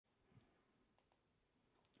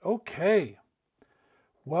Okay,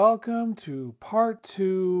 welcome to part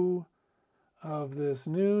 2 of this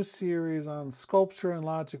new series on sculpture and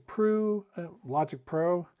Logic Pro.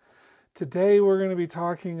 Today we're going to be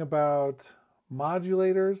talking about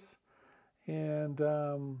modulators and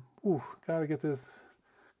got to get this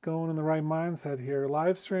going in the right mindset here.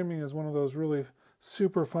 Live streaming is one of those really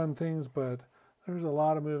super fun things, but there's a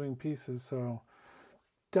lot of moving pieces, so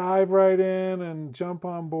dive right in and jump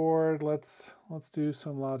on board. Let's do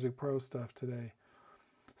some Logic Pro stuff today.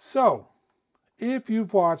 So, if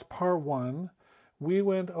you've watched part 1, we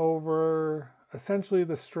went over essentially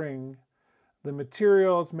the string, the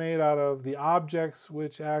material it's made out of, the objects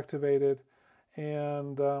which activate it,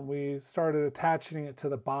 and we started attaching it to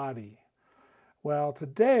the body. Well,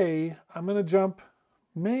 today I'm going to jump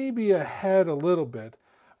maybe ahead a little bit,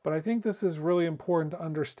 but I think this is really important to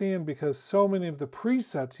understand because so many of the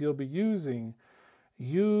presets you'll be using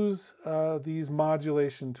use these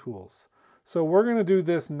modulation tools. So we're going to do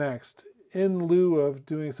this next in lieu of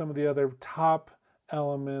doing some of the other top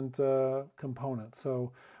element components.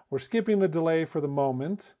 So we're skipping the delay for the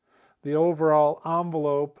moment, the overall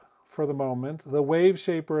envelope for the moment, the wave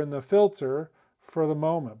shaper and the filter for the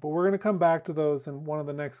moment. But we're going to come back to those in one of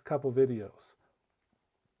the next couple videos.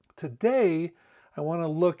 Today, I want to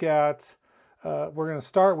look at, we're going to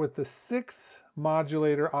start with the 6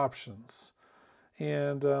 modulator options.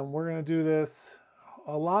 And we're going to do this,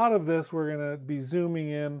 a lot of this we're going to be zooming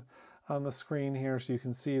in on the screen here so you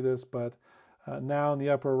can see this, but now in the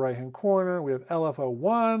upper right hand corner we have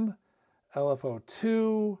LFO1,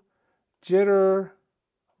 LFO2, jitter,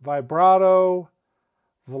 vibrato,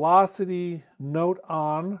 velocity, note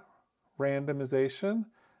on, randomization,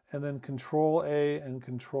 and then Control A and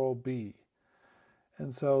Control B.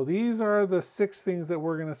 And so these are the 6 things that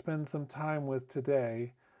we're going to spend some time with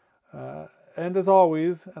today. And as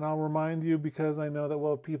always, and I'll remind you because I know that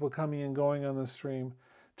we'll have people coming and going on the stream,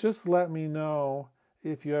 just let me know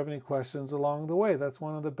if you have any questions along the way. That's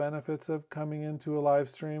one of the benefits of coming into a live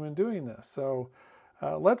stream and doing this. So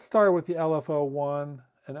let's start with the LFO1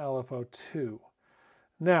 and LFO2.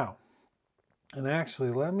 Now, and actually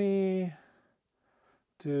let me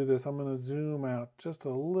do this. I'm going to zoom out just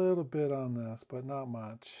a little bit on this, but not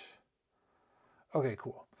much. Okay,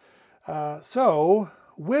 cool. So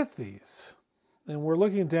with these, and we're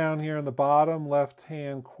looking down here in the bottom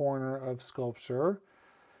left-hand corner of sculpture.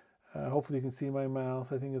 Hopefully you can see my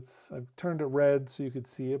mouse. I think I've turned it red so you could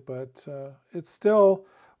see it, but it's still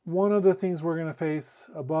one of the things we're going to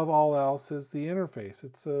face above all else is the interface.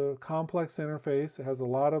 It's a complex interface. It has a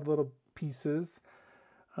lot of little pieces,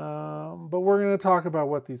 but we're going to talk about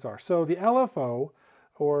what these are. So the LFO,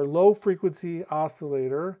 or low frequency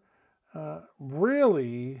oscillator,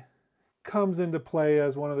 really comes into play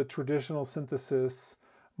as one of the traditional synthesis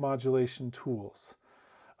modulation tools.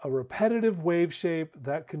 A repetitive wave shape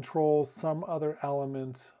that controls some other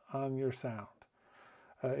element on your sound.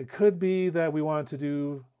 It could be that we want to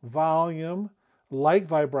do volume like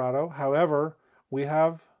vibrato. However, we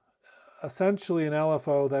have essentially an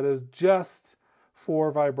LFO that is just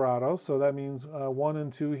for vibrato. So that means 1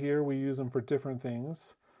 and 2 here, we use them for different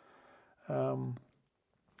things.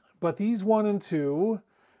 But these 1 and 2,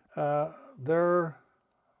 they're,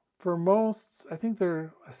 for most, I think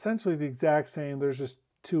they're essentially the exact same. There's just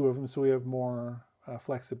 2 of them, so we have more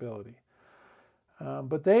flexibility.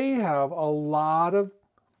 But they have a lot of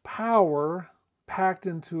power packed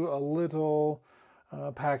into a little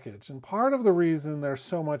package. And part of the reason there's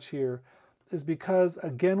so much here is because,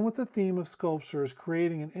 again, with the theme of sculpture is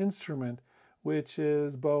creating an instrument which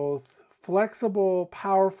is both flexible,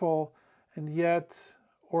 powerful, and yet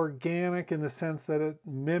organic in the sense that it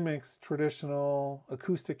mimics traditional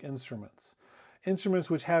acoustic instruments. Instruments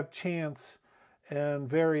which have chance and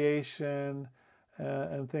variation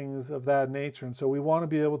and things of that nature. And so we want to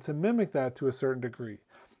be able to mimic that to a certain degree.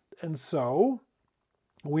 And so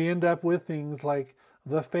we end up with things like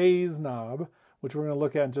the phase knob, which we're going to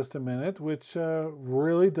look at in just a minute, which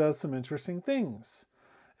really does some interesting things.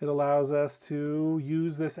 It allows us to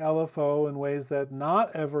use this LFO in ways that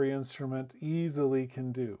not every instrument easily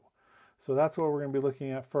can do. So that's what we're going to be looking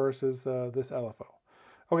at first is this LFO.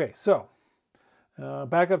 Okay, so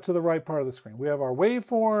back up to the right part of the screen. We have our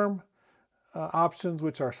waveform options,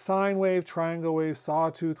 which are sine wave, triangle wave,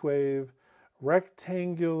 sawtooth wave,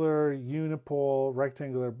 rectangular unipole,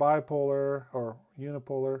 rectangular bipolar or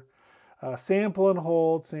unipolar, sample and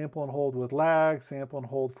hold with lag, sample and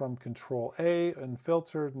hold from Control A, and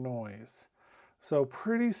filtered noise. So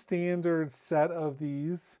pretty standard set of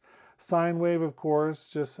these. Sine wave, of course,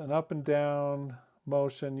 just an up and down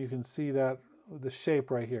motion. You can see that the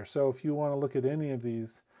shape right here. So if you want to look at any of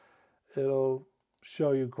these, it'll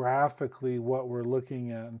show you graphically what we're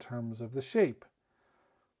looking at in terms of the shape.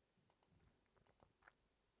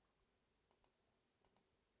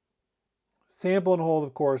 Sample and hold,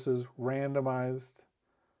 of course, is randomized.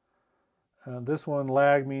 This one,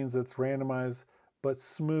 lag, means it's randomized but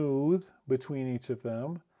smooth between each of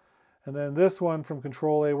them. And then this one from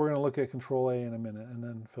Control A, we're going to look at Control A in a minute, and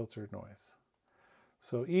then filtered noise.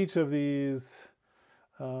 So each of these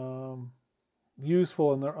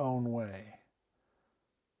useful in their own way.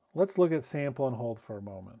 Let's look at sample and hold for a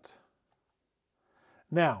moment.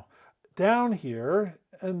 Now, down here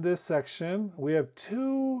in this section, we have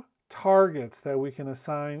two targets that we can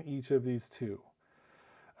assign each of these to.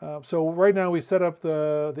 So right now we set up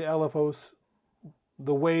the LFO,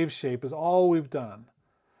 the wave shape is all we've done.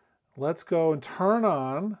 Let's go and turn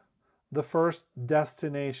on the first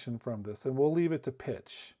destination from this, and we'll leave it to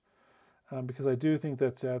pitch because I do think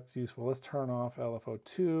that's useful. Let's turn off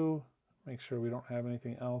LFO2, make sure we don't have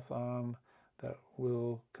anything else on that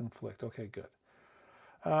will conflict. Okay, good.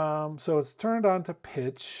 So it's turned on to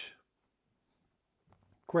pitch.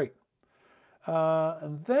 Great.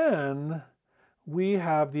 And then we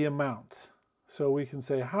have the amount. So we can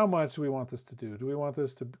say, how much do we want this to do? Do we want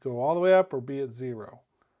this to go all the way up or be at 0?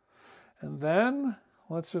 And then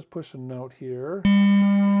let's just push a note here.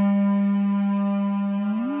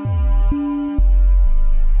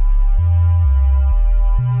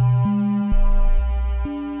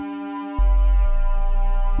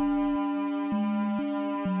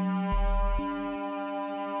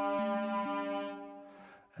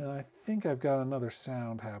 And I think I've got another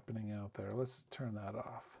sound happening out there. Let's turn that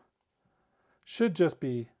off. Should just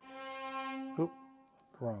be, oop,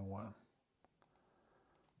 wrong one.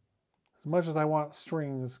 As much as I want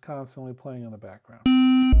strings constantly playing in the background.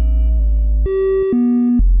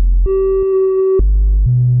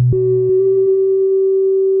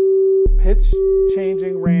 Pitch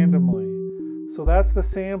changing randomly. So that's the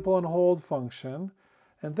sample and hold function.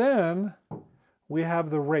 And then we have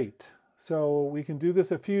the rate. So we can do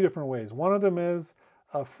this a few different ways. One of them is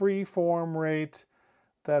a free form rate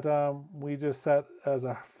that we just set as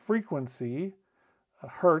a frequency,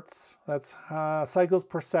 hertz. That's cycles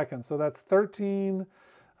per second. So that's 13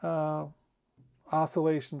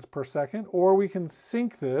 oscillations per second. Or we can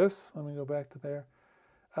sync this, let me go back to there,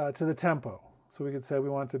 to the tempo. So we could say we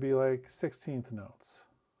want it to be like 16th notes.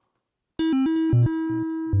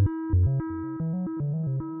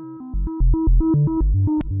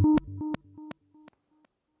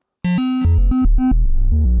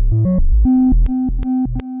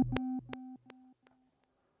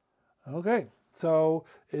 Okay, so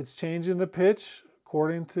it's changing the pitch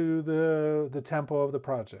according to the tempo of the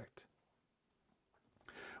project.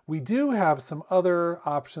 We do have some other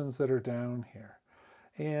options that are down here.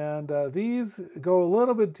 And these go a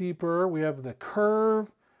little bit deeper. We have the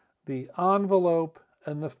curve, the envelope,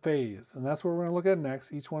 and the phase. And that's what we're going to look at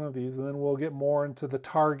next, each one of these. And then we'll get more into the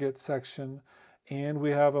target section. And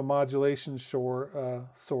we have a modulation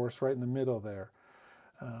source right in the middle there.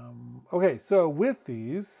 Okay, so with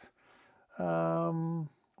these,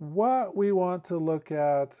 what we want to look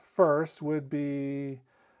at first would be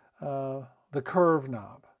the curve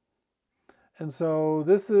knob. And so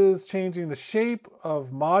this is changing the shape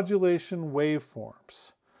of modulation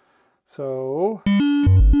waveforms. So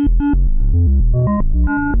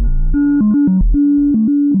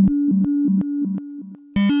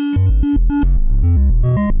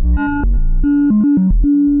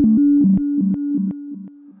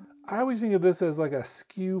I always think of this as like a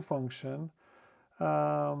skew function.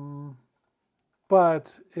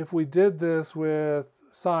 But if we did this with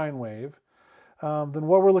sine wave, then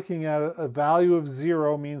what we're looking at, a value of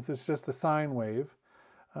 0 means it's just a sine wave.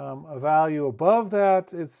 A value above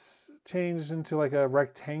that, it's changed into like a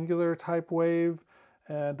rectangular type wave.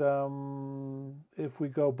 And if we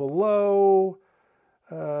go below,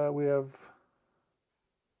 we have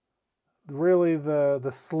really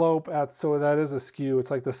the slope at, so that is a skew. It's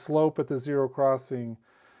like the slope at the 0 crossing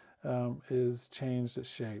is changed its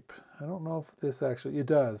shape. I don't know if this actually, it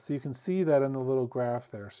does. So you can see that in the little graph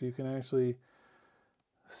there. So you can actually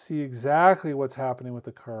see exactly what's happening with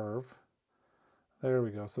the curve. There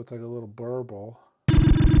we go. So it's like a little burble.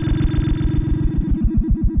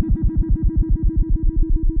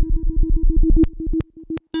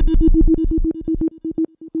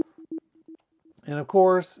 And of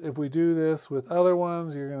course, if we do this with other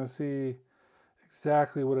ones, you're going to see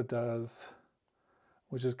exactly what it does,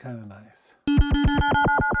 which is kind of nice.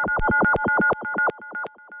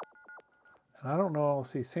 And I don't know,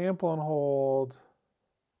 see, sample and hold.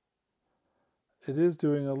 It is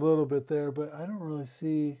doing a little bit there, but I don't really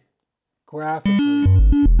see graphically.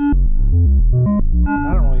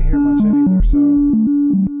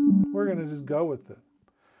 going to just go with it.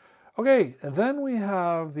 Okay, and then we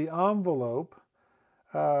have the envelope,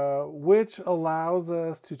 which allows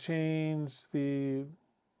us to change the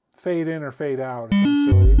fade in or fade out,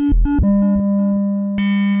 essentially.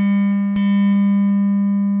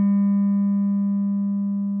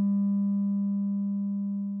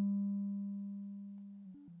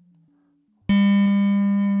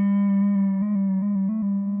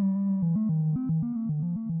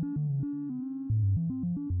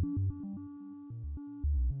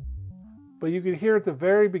 But you can hear at the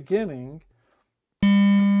very beginning,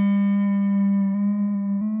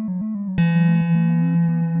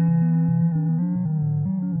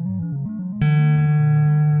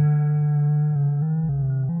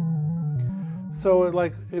 so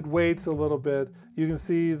it waits a little bit. You can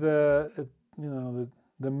see the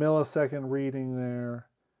millisecond reading there.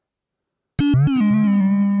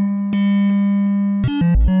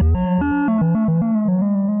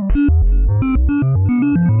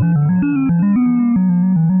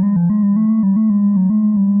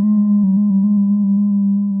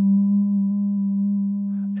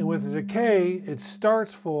 And with the decay, it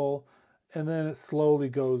starts full and then it slowly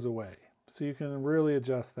goes away. So you can really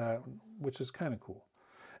adjust that, which is kind of cool.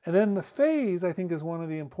 And then the phase, I think, is one of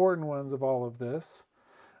the important ones of all of this.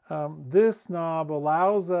 This knob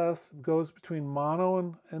allows us, goes between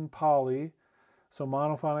mono and poly, so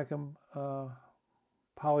monophonic and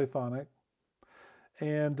polyphonic.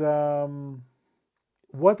 And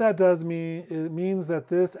what that does mean, it means that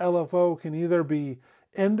this LFO can either be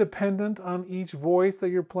independent on each voice that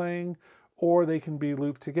you're playing, or they can be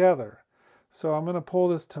looped together. So I'm going to pull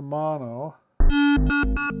this to mono.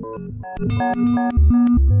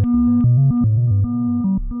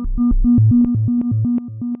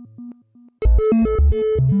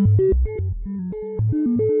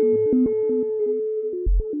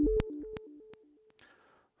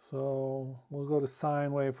 So we'll go to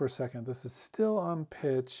sine wave for a second. This is still on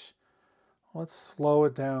pitch. Let's slow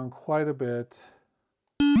it down quite a bit.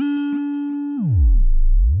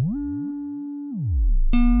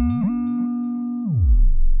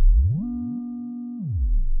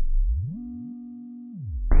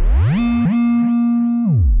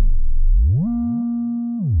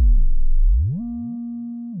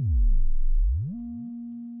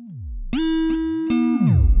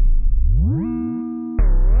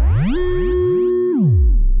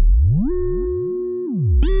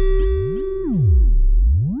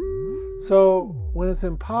 So when it's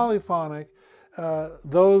in polyphonic,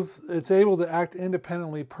 it's able to act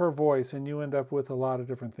independently per voice, and you end up with a lot of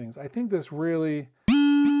different things. I think this really...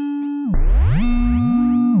 I'm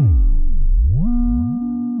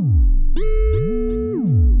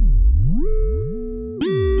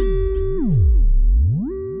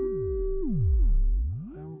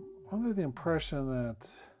under the impression that...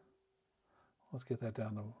 Let's get that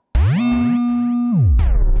down to...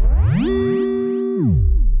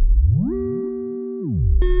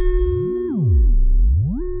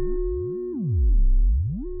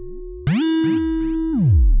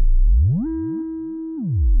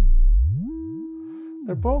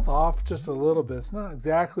 They're both off just a little bit. It's not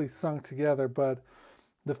exactly sunk together, but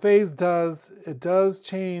the phase does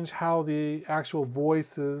change how the actual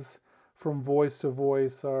voices from voice to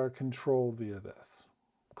voice are controlled via this.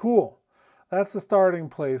 Cool. That's the starting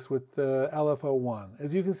place with the LFO1.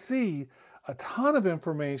 As you can see, a ton of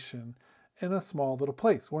information in a small little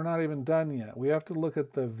place. We're not even done yet. We have to look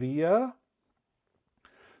at the via.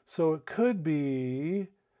 So it could be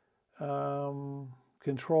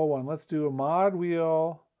control 1. Let's do a mod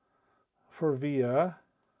wheel for via.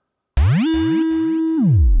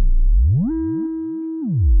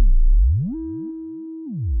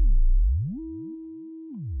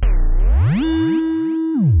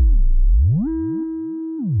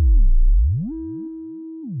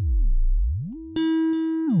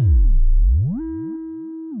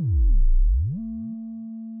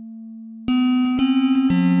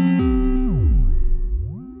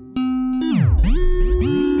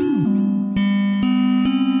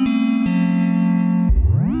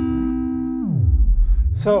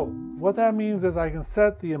 So what that means is I can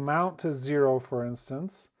set the amount to 0, for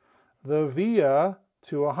instance, the via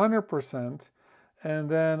to 100%, and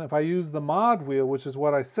then if I use the mod wheel, which is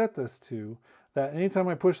what I set this to, that anytime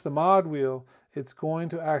I push the mod wheel, it's going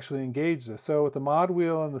to actually engage this. So with the mod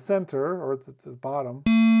wheel in the center, or at the bottom,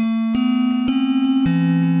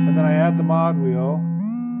 and then I add the mod wheel,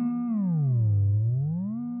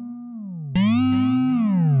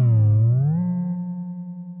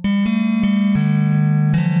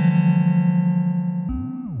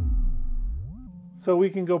 so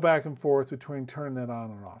we can go back and forth between turn that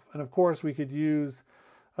on and off. And of course we could use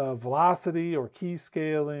velocity or key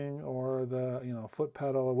scaling or the foot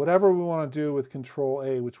pedal or whatever we want to do with Control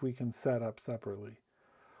A, which we can set up separately.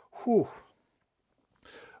 Whew.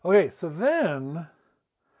 Okay, so then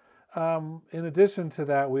in addition to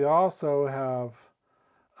that, we also have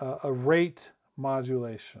a rate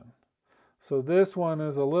modulation. So this one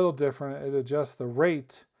is a little different. It adjusts the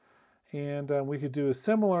rate, and we could do a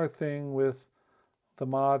similar thing with the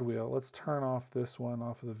mod wheel. Let's turn off this one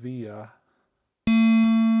off of the VIA.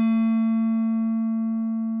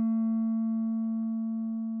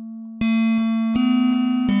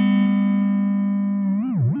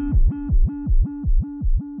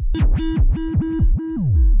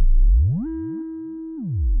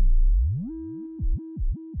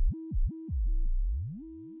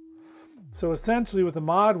 So essentially with the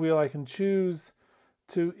mod wheel, I can choose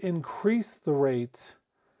to increase the rate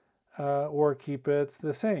or keep it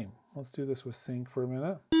the same. Let's do this with sync for a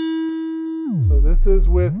minute. So this is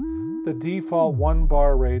with the default 1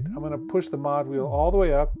 bar rate. I'm going to push the mod wheel all the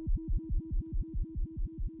way up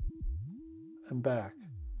and back.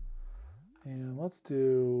 And let's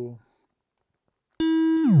do...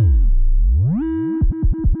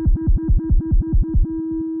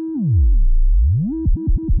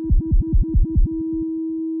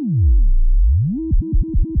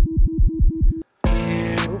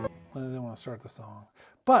 I didn't want to start the song.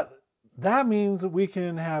 But that means that we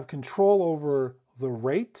can have control over the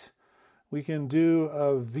rate. We can do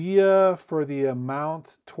a VIA for the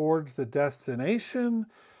amount towards the destination.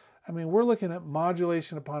 I mean, we're looking at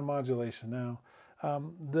modulation upon modulation now.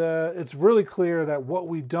 It's really clear that what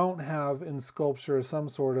we don't have in sculpture is some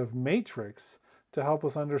sort of matrix to help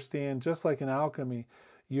us understand, just like in alchemy.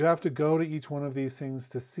 You have to go to each one of these things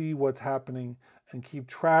to see what's happening and keep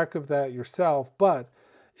track of that yourself. But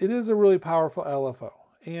it is a really powerful LFO.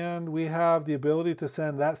 And we have the ability to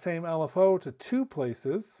send that same LFO to 2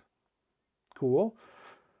 places. Cool.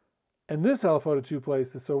 And this LFO to 2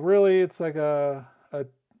 places. So really it's like a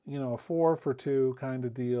 4 for 2 kind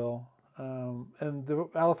of deal. And the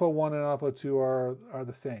LFO 1 and LFO 2 are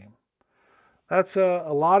the same. That's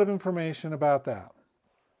a lot of information about that.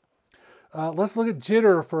 Let's look at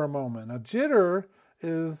jitter for a moment. Now jitter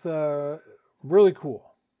is really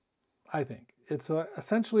cool, I think. It's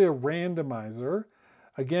essentially a randomizer,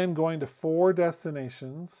 again going to 4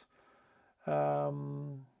 destinations. But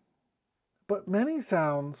many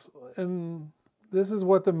sounds, and this is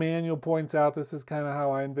what the manual points out, this is kind of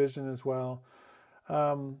how I envision as well.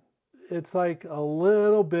 It's like a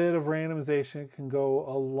little bit of randomization can go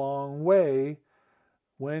a long way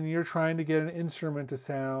when you're trying to get an instrument to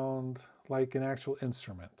sound like an actual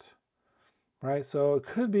instrument, right? So it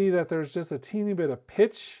could be that there's just a teeny bit of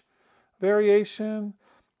pitch variation,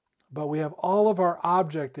 but we have all of our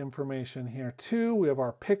object information here too. We have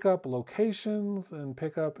our pickup locations and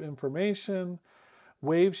pickup information,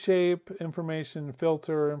 wave shape information,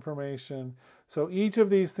 filter information. So each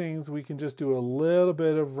of these things we can just do a little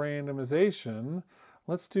bit of randomization.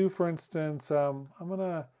 Let's do, for instance, I'm going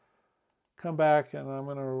to come back and I'm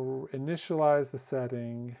going to initialize the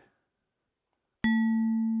setting.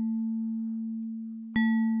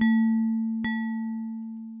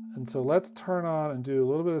 And so let's turn on and do a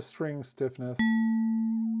little bit of string stiffness.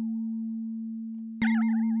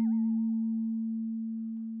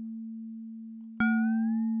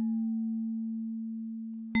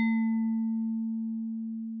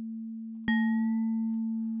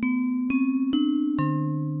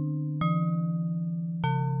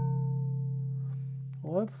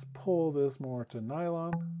 Let's pull this more to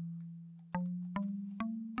nylon.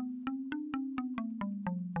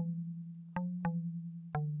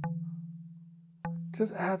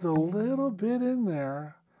 Just adds a little bit in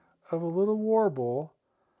there of a little warble.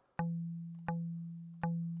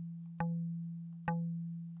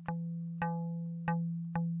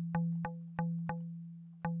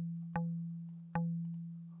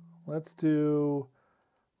 Let's do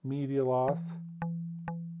media loss.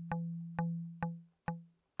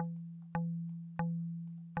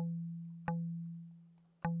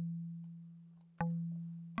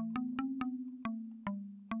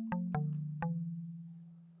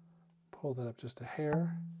 Pull that up just a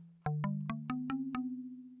hair.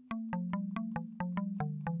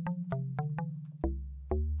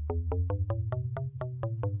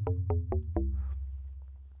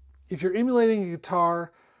 If you're emulating a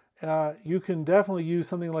guitar, you can definitely use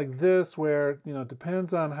something like this where,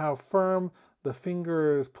 depends on how firm the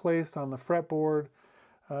finger is placed on the fretboard.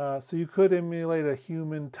 So you could emulate a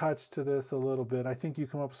human touch to this a little bit. I think you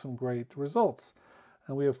come up with some great results.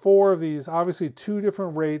 And we have 4 of these, obviously 2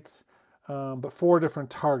 different rates, but 4 different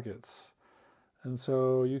targets. And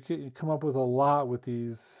so you can come up with a lot with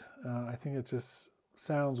these. I think it just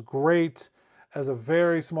sounds great as a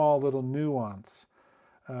very small little nuance,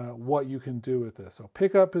 what you can do with this. So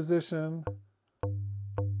pickup position.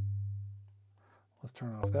 Let's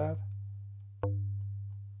turn off that.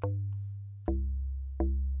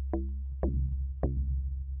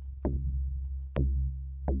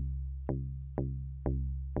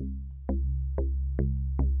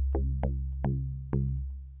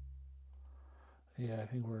 Yeah, I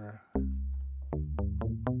think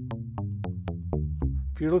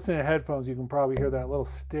if you're listening to headphones, you can probably hear that little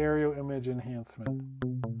stereo image enhancement.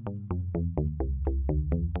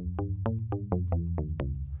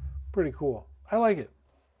 Pretty cool. I like it.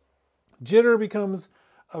 Jitter becomes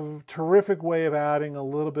a terrific way of adding a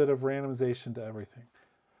little bit of randomization to everything.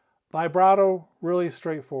 Vibrato, really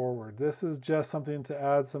straightforward. This is just something to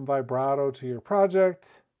add some vibrato to your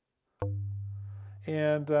project.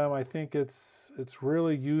 And I think it's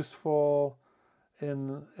really useful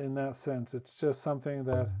in that sense. It's just something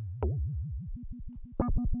that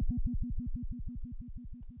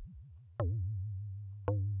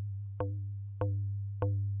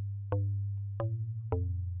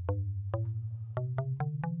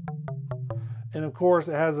and of course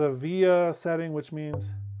it has a via setting, which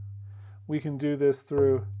means we can do this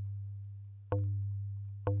through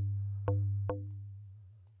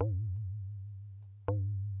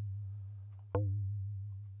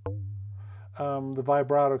the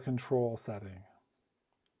vibrato control setting.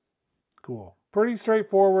 Cool. Pretty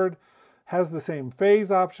straightforward. Has the same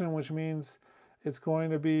phase option, which means it's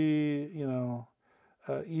going to be,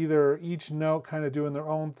 either each note kind of doing their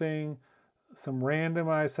own thing, some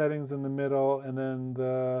randomized settings in the middle, and then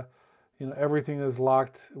everything is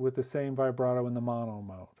locked with the same vibrato in the mono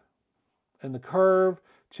mode. And the curve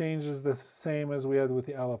changes the same as we had with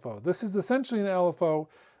the LFO. This is essentially an LFO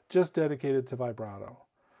just dedicated to vibrato.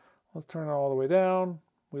 Let's turn it all the way down.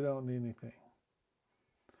 We don't need anything.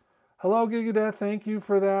 Hello, Gigadeath. Thank you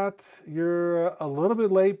for that. You're a little bit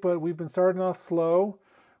late, but we've been starting off slow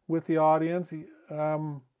with the audience,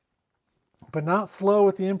 but not slow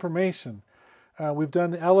with the information. We've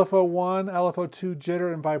done the LFO1, LFO2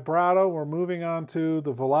 jitter and vibrato. We're moving on to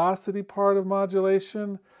the velocity part of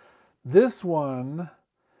modulation. This one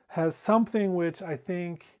has something which I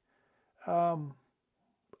think,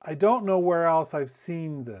 I don't know where else I've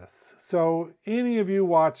seen this. So any of you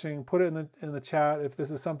watching, put it in the chat if this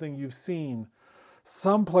is something you've seen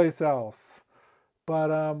someplace else.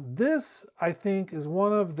 But this, I think, is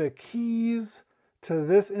one of the keys to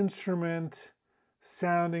this instrument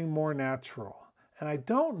sounding more natural. And I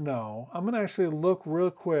don't know, I'm going to actually look real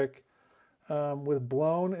quick with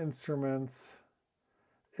blown instruments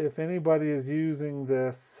if anybody is using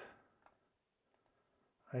this.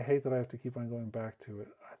 I hate that I have to keep on going back to it.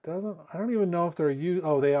 I don't even know if they're used.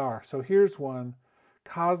 Oh, they are. So here's one,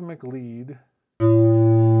 Cosmic Lead.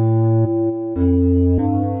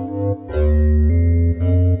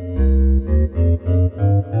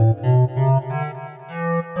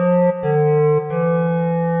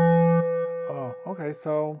 Oh, okay.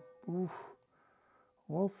 So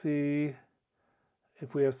we'll see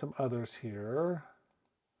if we have some others here.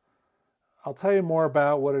 I'll tell you more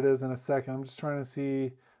about what it is in a second. I'm just trying to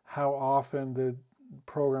see how often the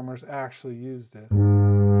programmers actually used it.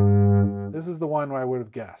 This is the one I would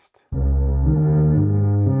have guessed.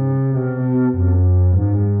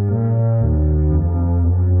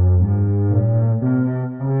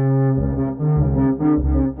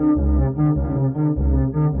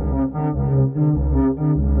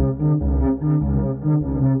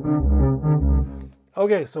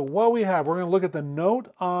 Okay, so what we have, we're going to look at the note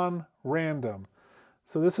on random.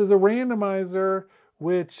 So this is a randomizer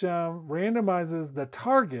which randomizes the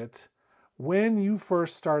target when you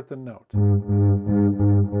first start the note.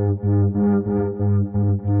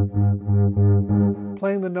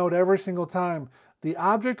 Playing the note every single time. The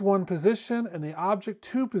object 1 position and the object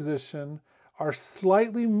 2 position are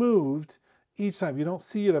slightly moved each time. You don't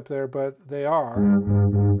see it up there, but they are.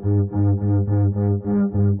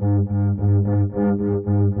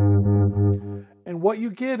 And what you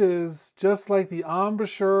get is just like the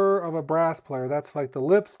embouchure of a brass player. That's like the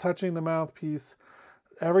lips touching the mouthpiece.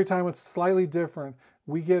 Every time it's slightly different.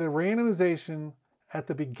 We get a randomization at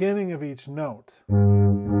the beginning of each note.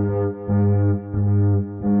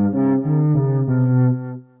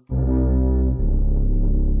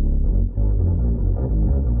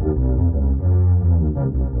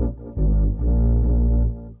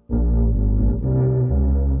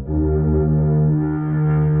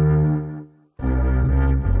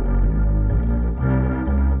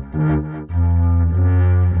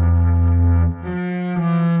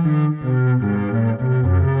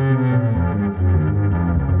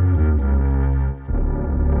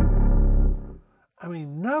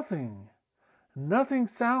 nothing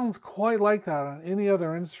sounds quite like that on any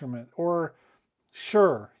other instrument. Or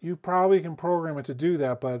sure, you probably can program it to do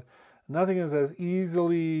that, but nothing is as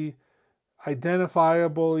easily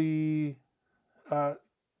identifiably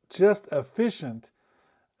just efficient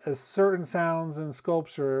as certain sounds in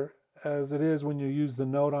sculpture as it is when you use the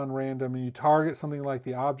note on random and you target something like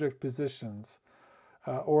the object positions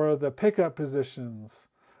or the pickup positions,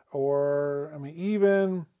 or, I mean,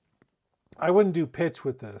 even, I wouldn't do pitch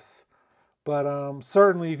with this, but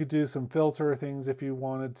certainly you could do some filter things if you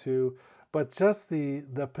wanted to, but just the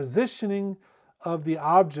positioning of the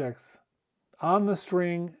objects on the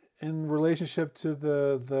string in relationship to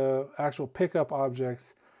the actual pickup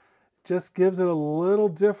objects just gives it a little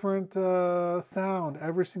different sound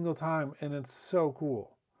every single time, and it's so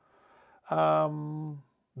cool.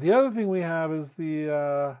 The other thing we have is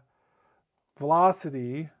the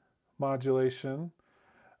velocity modulation,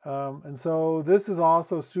 and so this is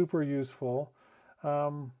also super useful.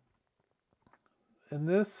 In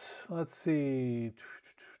this, let's see.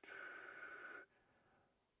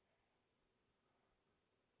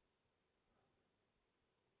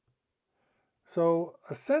 So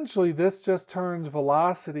essentially, this just turns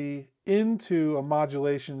velocity into a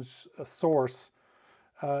modulation source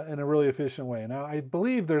in a really efficient way. Now, I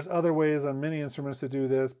believe there's other ways on many instruments to do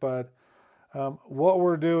this, but what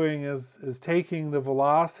we're doing is taking the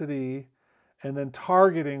velocity and then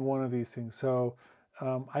targeting one of these things. So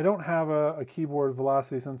I don't have a keyboard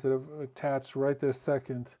velocity sensitive attached right this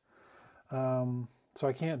second, so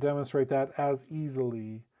I can't demonstrate that as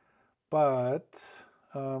easily, but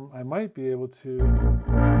I might be able to.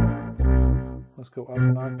 Let's go up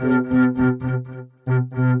an octave.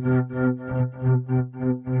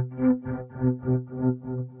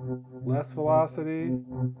 Less velocity.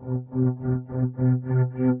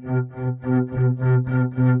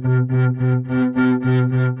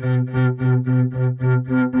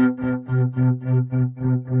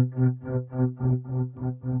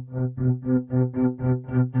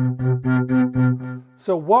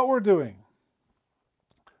 So what we're doing,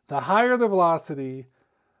 the higher the velocity,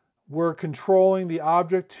 we're controlling the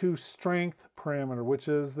object to strength parameter, which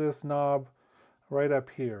is this knob right up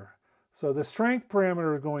here. So the strength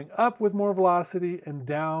parameter is going up with more velocity and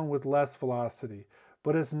down with less velocity,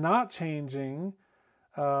 but it's not changing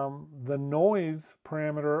the noise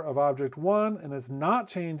parameter of object 1, and it's not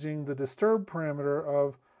changing the disturb parameter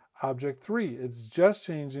of object 3. It's just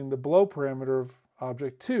changing the blow parameter of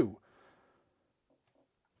object 2.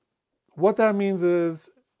 What that means is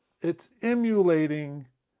it's emulating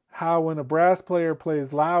how when a brass player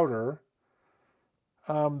plays louder,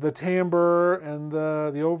 the timbre and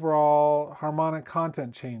the overall harmonic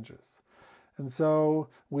content changes. And so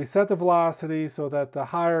we set the velocity so that the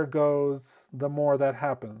higher goes, the more that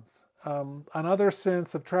happens. On other synths,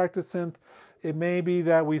 subtractive synth, it may be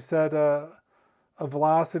that we set a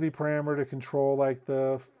velocity parameter to control like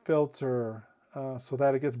the filter so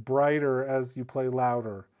that it gets brighter as you play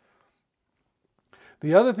louder.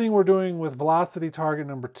 The other thing we're doing with velocity target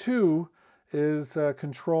number 2 is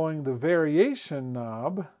controlling the variation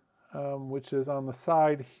knob, which is on the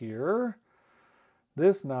side here.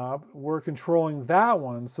 This knob, we're controlling that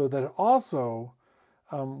one so that it also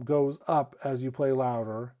goes up as you play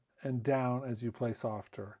louder and down as you play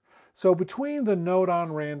softer. So between the note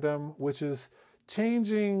on random, which is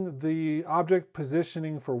changing the object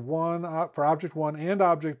positioning for object 1 and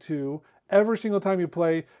object 2, every single time you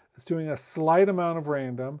play, it's doing a slight amount of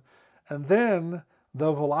random, and then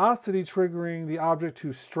the velocity triggering the object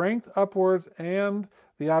to strength upwards and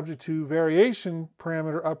the object to variation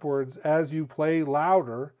parameter upwards as you play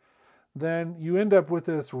louder, then you end up with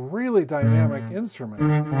this really dynamic instrument.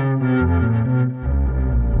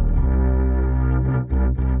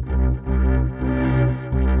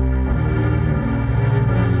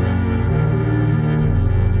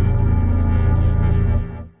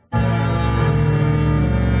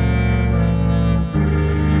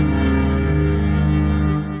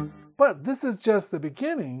 But this is just the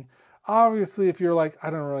beginning. Obviously, if you're like, I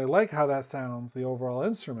don't really like how that sounds, the overall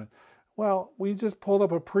instrument, well, we just pulled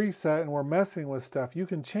up a preset and we're messing with stuff. You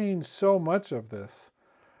can change so much of this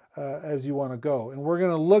as you want to go. And we're going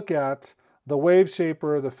to look at the wave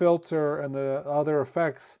shaper, the filter, and the other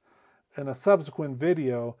effects in a subsequent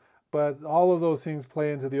video. But all of those things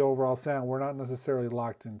play into the overall sound. We're not necessarily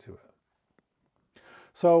locked into it.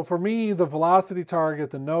 So for me, the velocity target,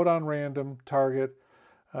 the note on random target,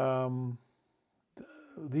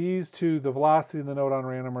 these two, the velocity and the note on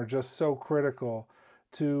random, are just so critical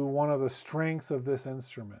to one of the strengths of this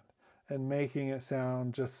instrument and making it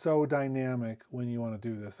sound just so dynamic when you want to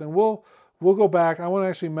do this. And we'll we'll go back. I want to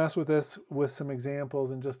actually mess with this with some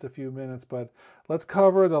examples in just a few minutes, but let's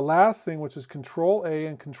cover the last thing, which is Control A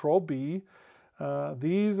and Control B.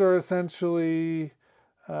 These are essentially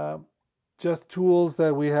just tools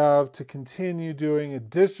that we have to continue doing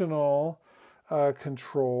additional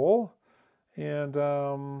control. And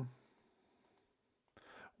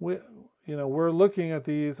we're looking at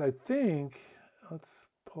these, I think. Let's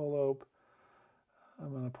pull up.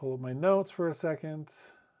 I'm going to pull up my notes for a second.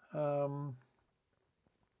 So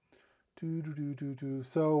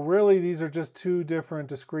really, these are just two different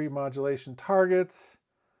discrete modulation targets.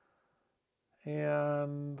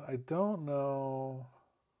 And I don't know.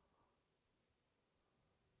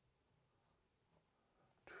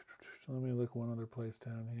 Let me look one other place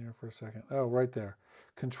down here for a second. Oh, right there.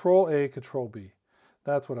 Control A, Control B.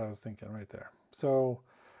 That's what I was thinking right there. So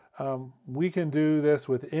we can do this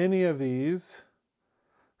with any of these.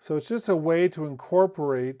 So it's just a way to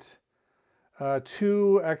incorporate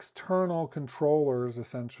two external controllers,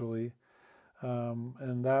 essentially.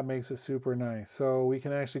 And that makes it super nice. So we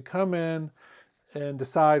can actually come in and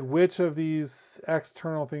decide which of these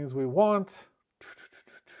external things we want.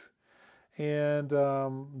 And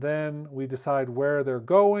then we decide where they're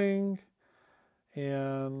going.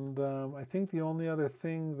 And I think the only other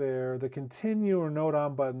thing there, the continue or note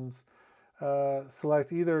on buttons,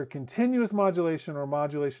 select either continuous modulation or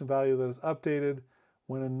modulation value that is updated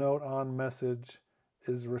when a note on message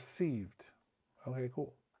is received. Okay,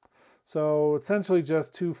 cool. So essentially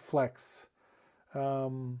just two flex.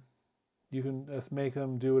 You can just make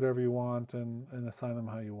them do whatever you want and assign them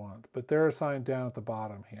how you want. But they're assigned down at the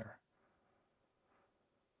bottom here.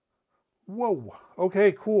 Whoa,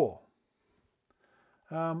 okay, cool.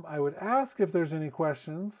 I would ask if there's any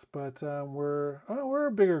questions, but we're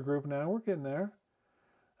a bigger group now. We're getting there.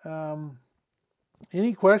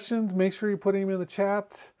 Any questions? Make sure you put them in the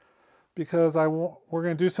chat because we're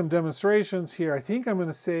going to do some demonstrations here. I think I'm going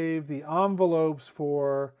to save the envelopes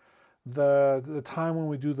for the time when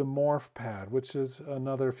we do the morph pad, which is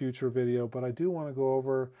another future video, but I do want to go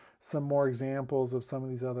over some more examples of some of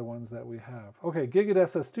these other ones that we have. Okay, Gigadesk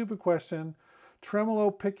says, stupid question.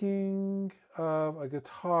 Tremolo picking of a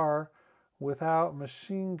guitar without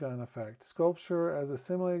machine gun effect. Sculpture as a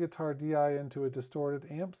simulated guitar DI into a distorted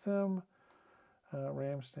amp sim.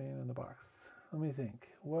 Ramstein in the box. Let me think.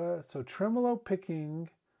 What? So tremolo picking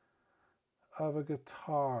of a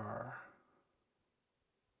guitar.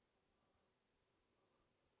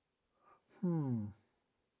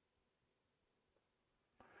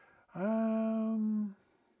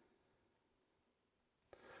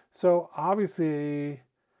 So obviously,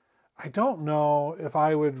 I don't know if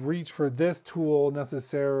I would reach for this tool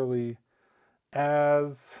necessarily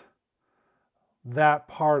as that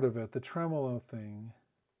part of it, the tremolo thing.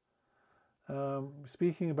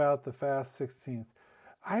 Speaking about the fast 16th,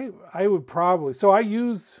 I would probably, so I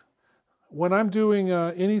use, when I'm doing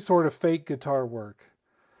any sort of fake guitar work,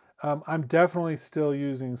 I'm definitely still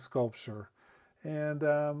using Sculpture. And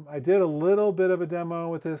I did a little bit of a demo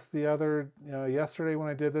with this yesterday when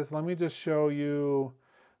I did this. Let me just show you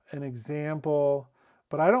an example,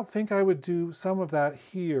 but I don't think I would do some of that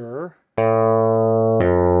here.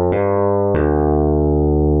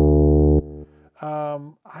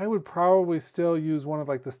 I would probably still use one of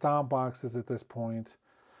like the stomp boxes at this point.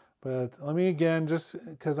 But let me again, just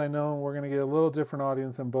because I know we're going to get a little different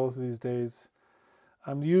audience in both of these days.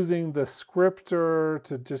 I'm using the scripter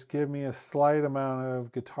to just give me a slight amount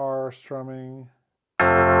of guitar strumming.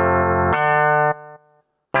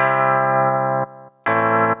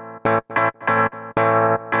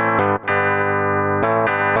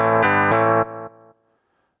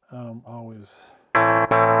 Always.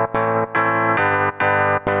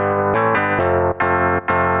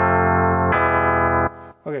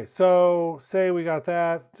 Okay, so say we got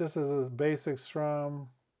that just as a basic strum.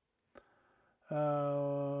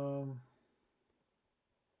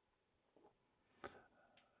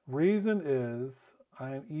 Reason is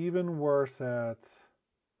I'm even worse at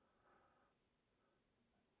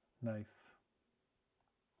nice.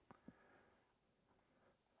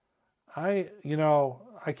 I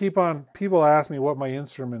keep on, people ask me what my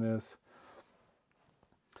instrument is.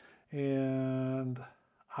 And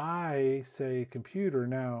I say computer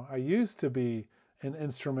now. I used to be an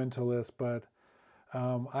instrumentalist, but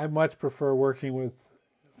I much prefer working with,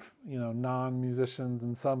 non-musicians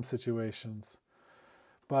in some situations.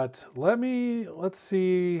 But let's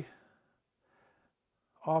see,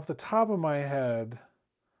 off the top of my head,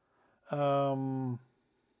 I'm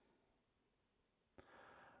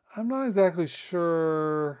not exactly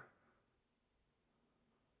sure.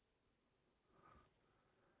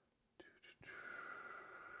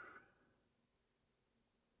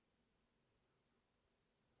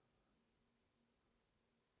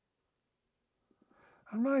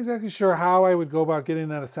 I'm not exactly sure how I would go about getting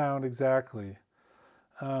that sound exactly.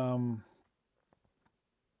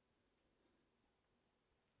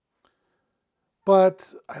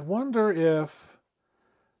 But I wonder if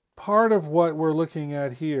part of what we're looking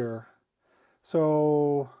at here,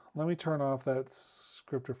 so let me turn off that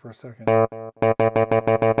scripter for a second.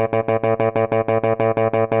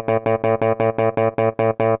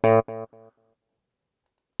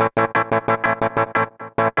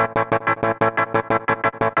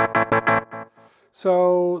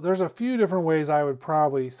 So there's a few different ways I would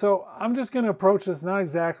probably, so I'm just going to approach this not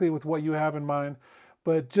exactly with what you have in mind,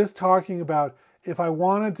 but just talking about if I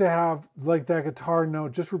wanted to have like that guitar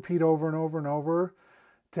note just repeat over and over and over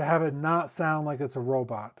to have it not sound like it's a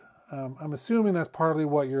robot. I'm assuming that's partly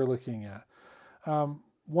what you're looking at.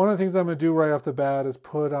 One of the things I'm going to do right off the bat is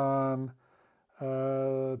put on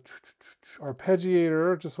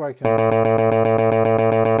arpeggiator just so I can,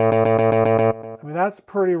 I mean, that's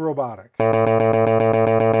pretty robotic.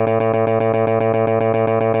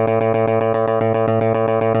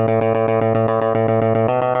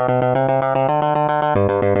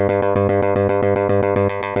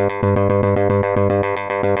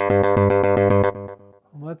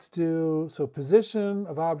 Let's do, so position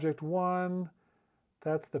of object 1,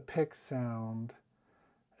 that's the pick sound.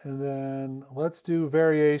 And then let's do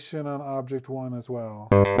variation on object 1 as well.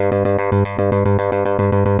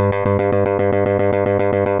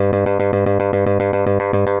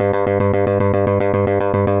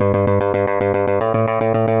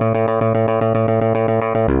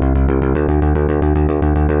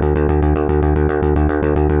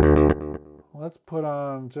 Let's put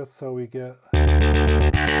on just so we get...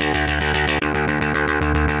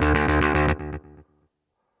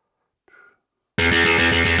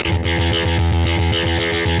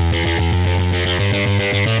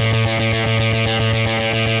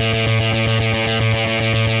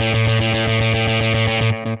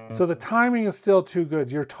 So the timing is still too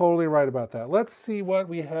good. You're totally right about that. Let's see what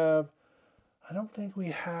we have. I don't think we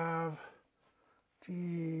have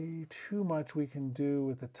too much we can do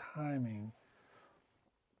with the timing.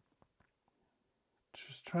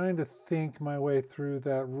 Just trying to think my way through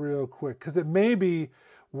that real quick, because it may be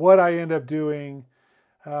what I end up doing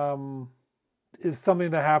is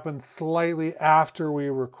something that happens slightly after we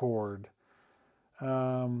record.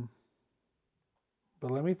 But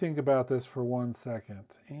let me think about this for 1 second.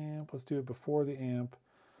 Amp, let's do it before the amp.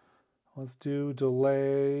 Let's do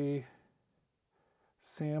delay,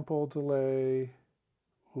 sample delay.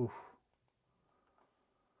 Oof.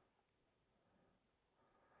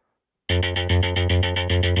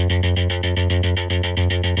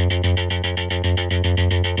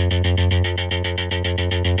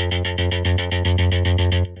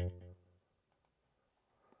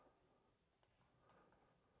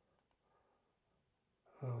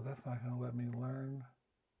 Oh, that's not going to let me learn.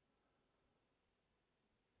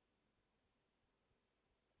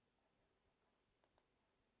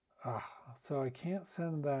 So I can't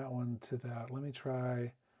send that one to that. Let me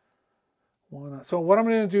try one. So what I'm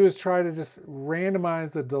going to do is try to just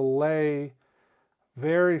randomize the delay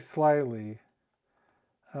very slightly.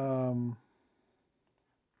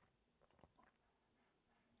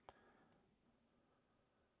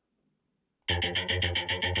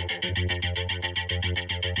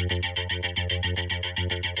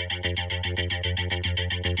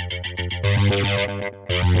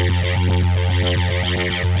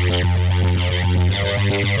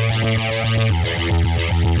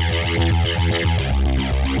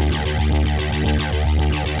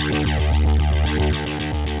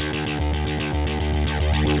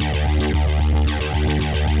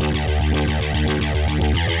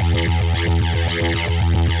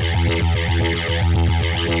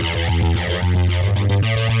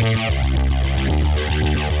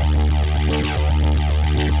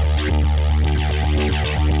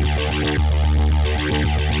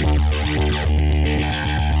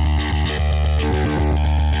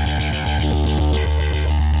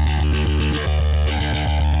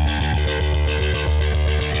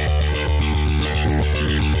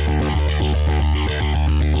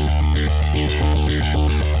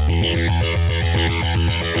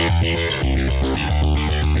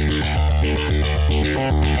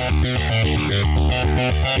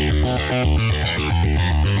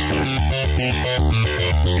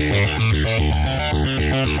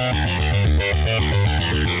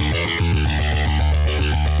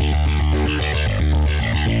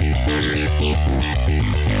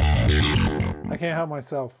 I can't help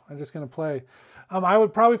myself. I'm just going to play. I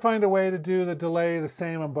would probably find a way to do the delay the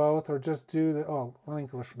same on both, or just do the, oh,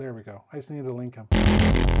 link, there we go. I just need to link them.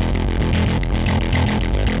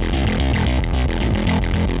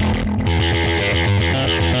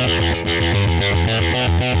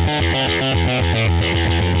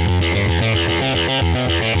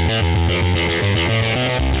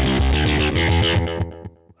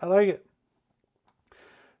 I like it.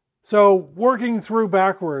 So working through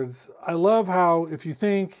backwards, I love how if you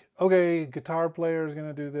think, okay, guitar player is going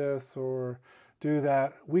to do this or do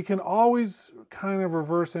that, we can always kind of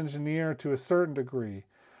reverse engineer to a certain degree.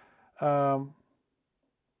 I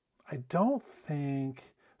don't think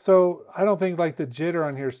like the jitter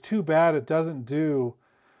on here is too bad. It doesn't do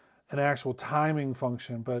an actual timing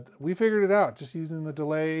function, but we figured it out just using the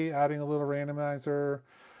delay, adding a little randomizer,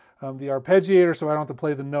 the arpeggiator so I don't have to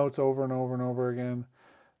play the notes over and over and over again.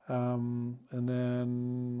 And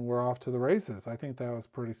then we're off to the races. I think that was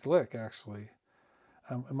pretty slick, actually.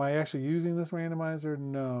 Am I actually using this randomizer?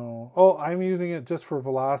 No. Oh, I'm using it just for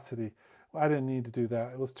velocity. I didn't need to do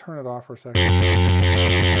that. Let's turn it off for a second.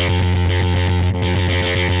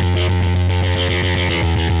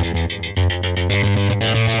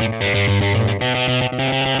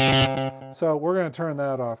 So we're going to turn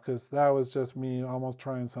that off because that was just me almost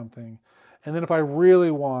trying something. And then if I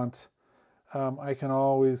really want, I can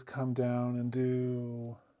always come down and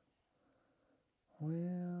do,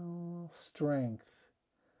 well, strength.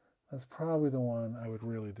 That's probably the one I would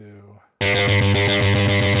really do.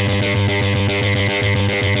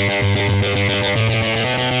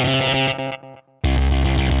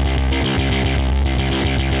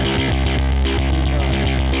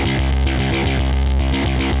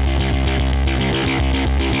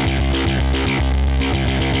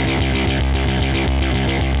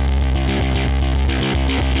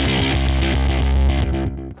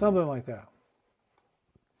 Something like that.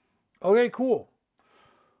 Okay, cool.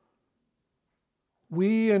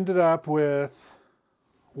 We ended up with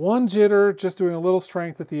one jitter, just doing a little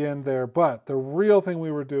strength at the end there, but the real thing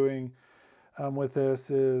we were doing with this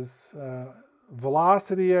is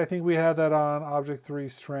velocity. I think we had that on object 3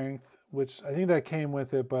 strength, which I think that came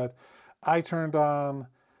with it, but I turned on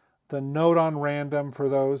the note on random for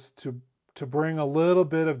those to bring a little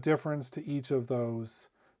bit of difference to each of those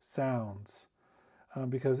sounds.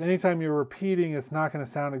 Because anytime you're repeating, it's not going to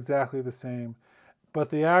sound exactly the same. But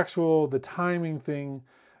the timing thing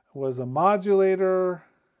was a modulator,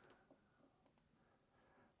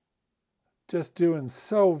 just doing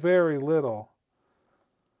so very little.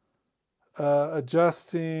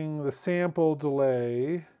 Adjusting the sample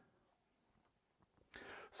delay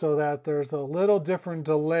so that there's a little different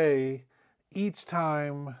delay each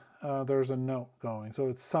time there's a note going. So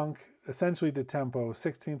it's sunk essentially to tempo,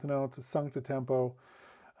 16th notes, it's sunk to tempo.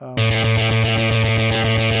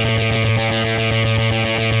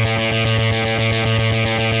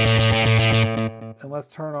 And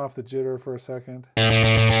let's turn off the jitter for a second.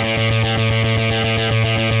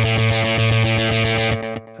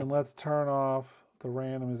 And let's turn off the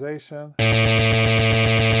randomization.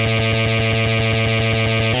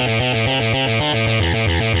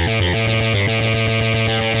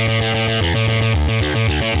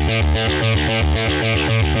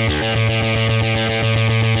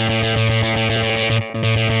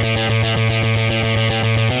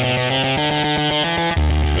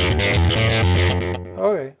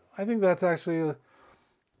 I think that's actually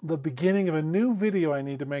the beginning of a new video I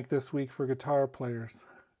need to make this week for guitar players.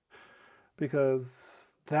 Because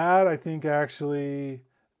that, I think, actually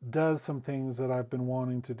does some things that I've been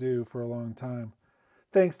wanting to do for a long time.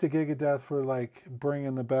 Thanks to Gigadeath for like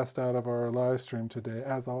bringing the best out of our live stream today,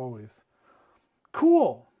 as always.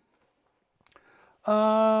 Cool.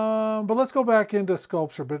 But let's go back into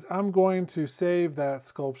sculpture, but I'm going to save that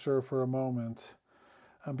sculpture for a moment.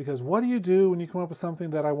 Because what do you do when you come up with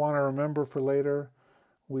something that I want to remember for later?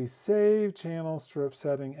 We save channel strip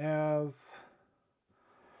setting as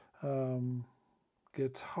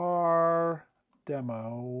guitar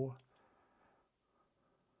demo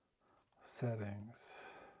settings.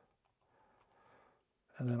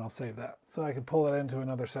 And then I'll save that so I can pull it into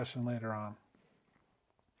another session later on.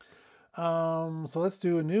 So let's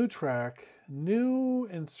do a new track, new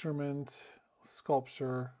instrument,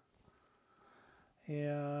 sculpture.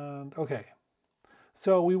 And okay,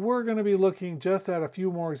 so we were going to be looking just at a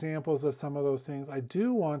few more examples of some of those things. I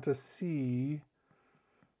do want to see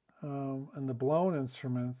in the blown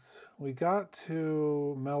instruments, we got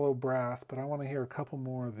to mellow brass, but I want to hear a couple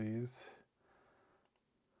more of these.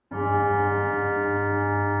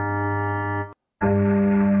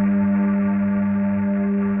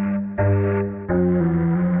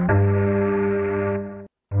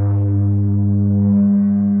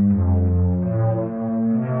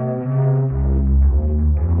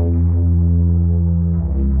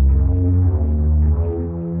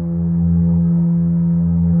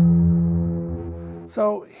 So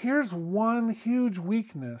here's one huge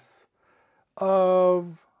weakness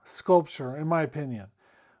of sculpture, in my opinion.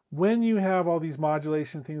 When you have all these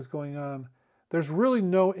modulation things going on, there's really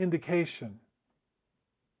no indication,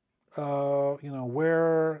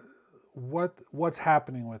 what's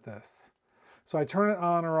happening with this. So I turn it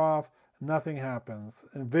on or off, nothing happens.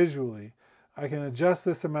 And visually, I can adjust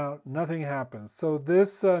this amount, nothing happens. So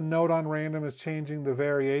this node on random is changing the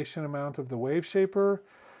variation amount of the wave shaper.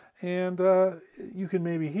 And you can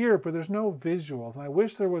maybe hear it, but there's no visuals. And I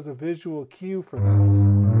wish there was a visual cue for this.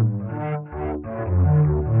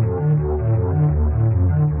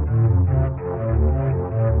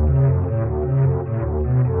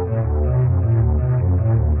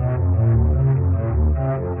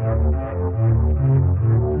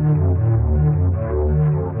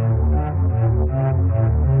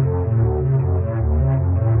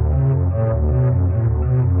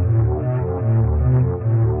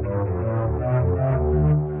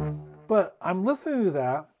 But I'm listening to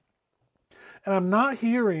that, and I'm not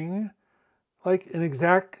hearing like an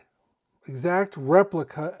exact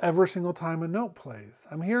replica every single time a note plays.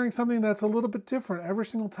 I'm hearing something that's a little bit different every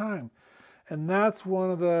single time. And that's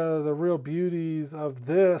one of the real beauties of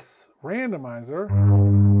this randomizer.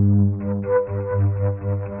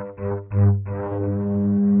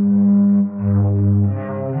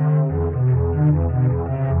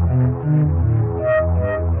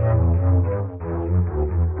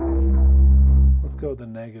 Let's go with the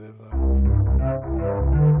negative though.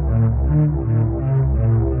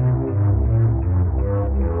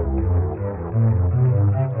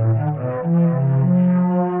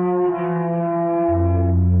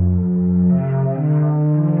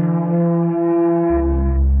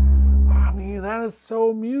 That is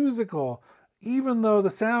so musical, even though the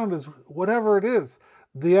sound is whatever it is,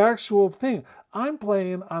 the actual thing. I'm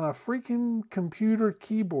playing on a freaking computer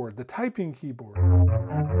keyboard, the typing keyboard.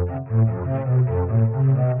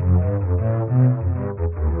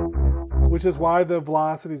 Which is why the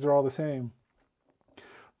velocities are all the same.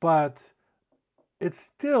 But it's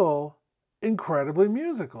still incredibly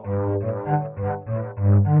musical.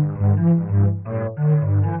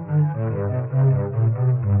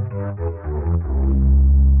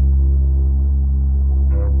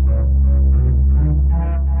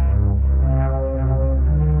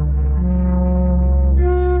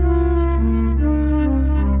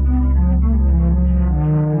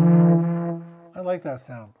 I like that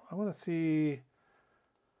sound. I want to see.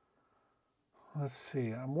 Let's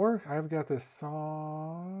see. I've got this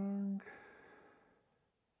song.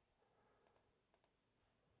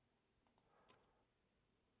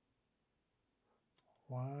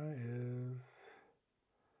 Why is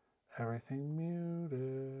everything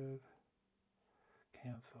muted?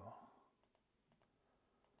 Cancel.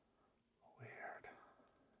 Weird.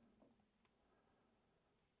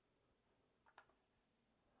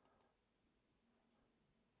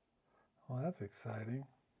 Well, that's exciting.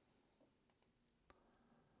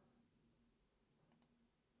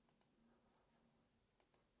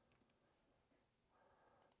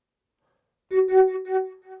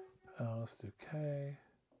 Oh, let's do K.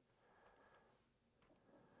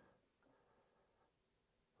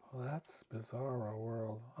 Well, that's Bizarro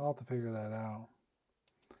World. I'll have to figure that out.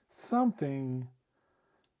 Something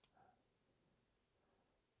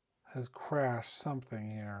has crashed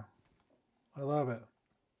something here. I love it.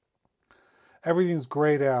 Everything's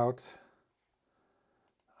grayed out.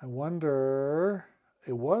 I wonder,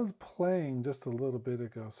 it was playing just a little bit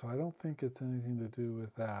ago, so I don't think it's anything to do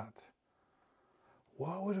with that.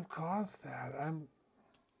 What would have caused that? I'm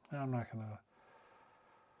not going to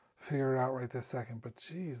figure it out right this second, but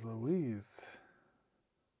geez Louise.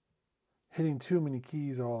 Hitting too many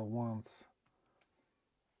keys all at once.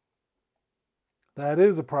 That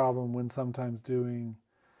is a problem when sometimes doing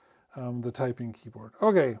the typing keyboard.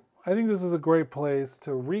 Okay, I think this is a great place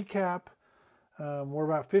to recap. We're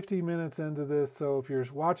about 50 minutes into this, so if you're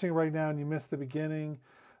watching right now and you missed the beginning,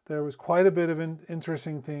 there was quite a bit of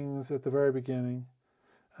interesting things at the very beginning.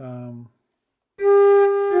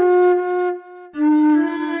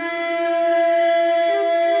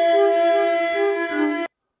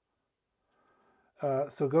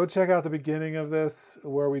 So go check out the beginning of this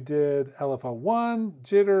where we did LFO1,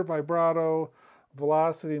 jitter, vibrato,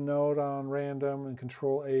 velocity, node on random, and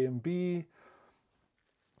control A and B.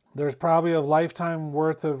 There's probably a lifetime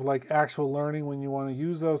worth of like actual learning when you want to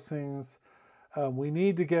use those things. We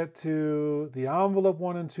need to get to the envelope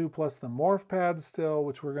 1 and 2 plus the morph pads still,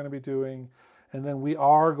 which we're going to be doing. And then we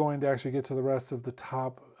are going to actually get to the rest of the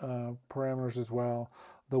top parameters as well.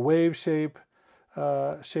 The wave shape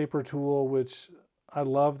shaper tool, which I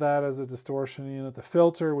love that as a distortion unit. The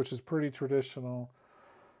filter, which is pretty traditional.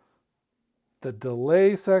 the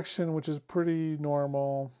delay section, which is pretty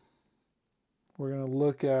normal. We're going to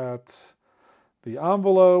look at the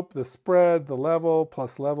envelope, the spread, the level,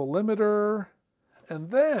 plus level limiter. And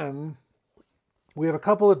then we have a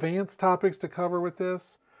couple advanced topics to cover with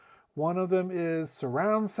this. One of them is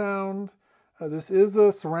surround sound. This is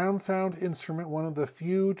a surround sound instrument, one of the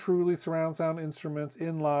few truly surround sound instruments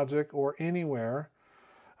in Logic or anywhere.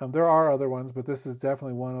 There are other ones, but this is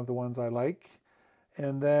definitely one of the ones I like.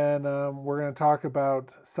 And then we're going to talk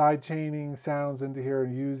about side chaining sounds into here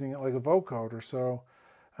and using it like a vocoder. So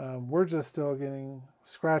we're just still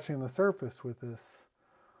scratching the surface with this.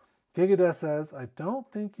 Gigadeath says, I don't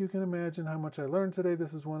think you can imagine how much I learned today.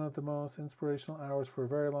 This is one of the most inspirational hours for a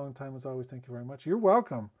very long time. As always, thank you very much. You're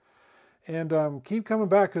welcome. And keep coming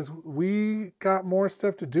back because we got more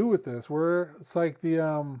stuff to do with this. It's like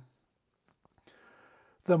the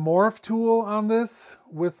morph tool on this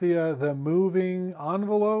with the moving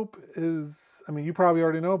envelope is, I mean, you probably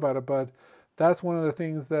already know about it, but that's one of the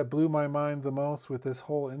things that blew my mind the most with this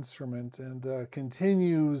whole instrument, and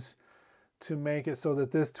continues to make it so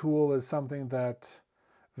that this tool is something that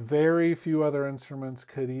very few other instruments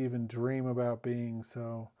could even dream about being.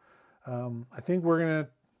 So I think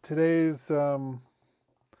today's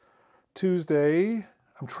Tuesday.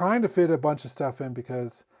 I'm trying to fit a bunch of stuff in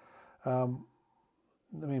because,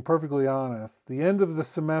 perfectly honest, the end of the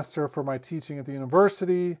semester for my teaching at the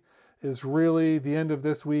university is really the end of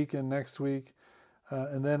this week and next week.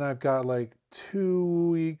 And then I've got like 2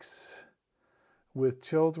 weeks with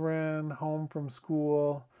children home from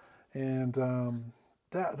school, and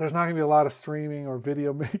there's not going to be a lot of streaming or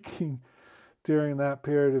video making during that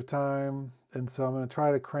period of time. And so I'm going to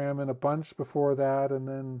try to cram in a bunch before that, and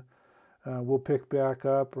then we'll pick back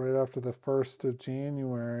up right after the 1st of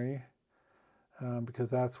January, because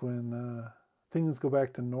that's when things go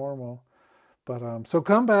back to normal. But so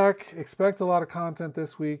come back, expect a lot of content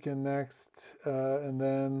this week and next, and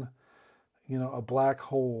then a black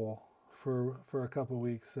hole for a couple of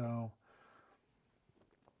weeks. So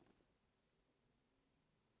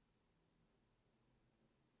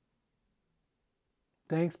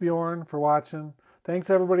thanks, Bjorn, for watching.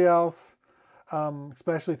 Thanks, everybody else.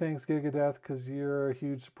 Especially thanks, Gigadeath, because you're a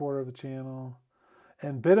huge supporter of the channel.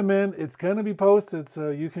 And Bitamin, it's going to be posted,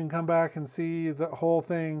 so you can come back and see the whole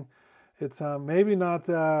thing. It's maybe not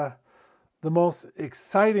the most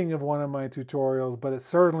exciting of one of my tutorials, but it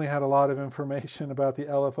certainly had a lot of information about the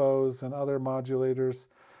LFOs and other modulators.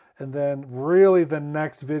 And then really the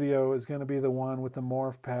next video is going to be the one with the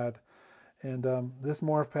morph pad. And this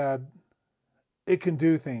morph pad, it can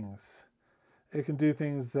do things. It can do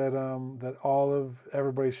things that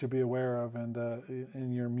everybody should be aware of, and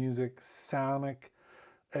in your music sonic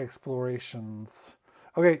explorations.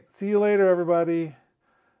 Okay, see you later, everybody.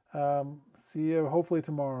 See you hopefully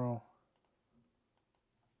tomorrow.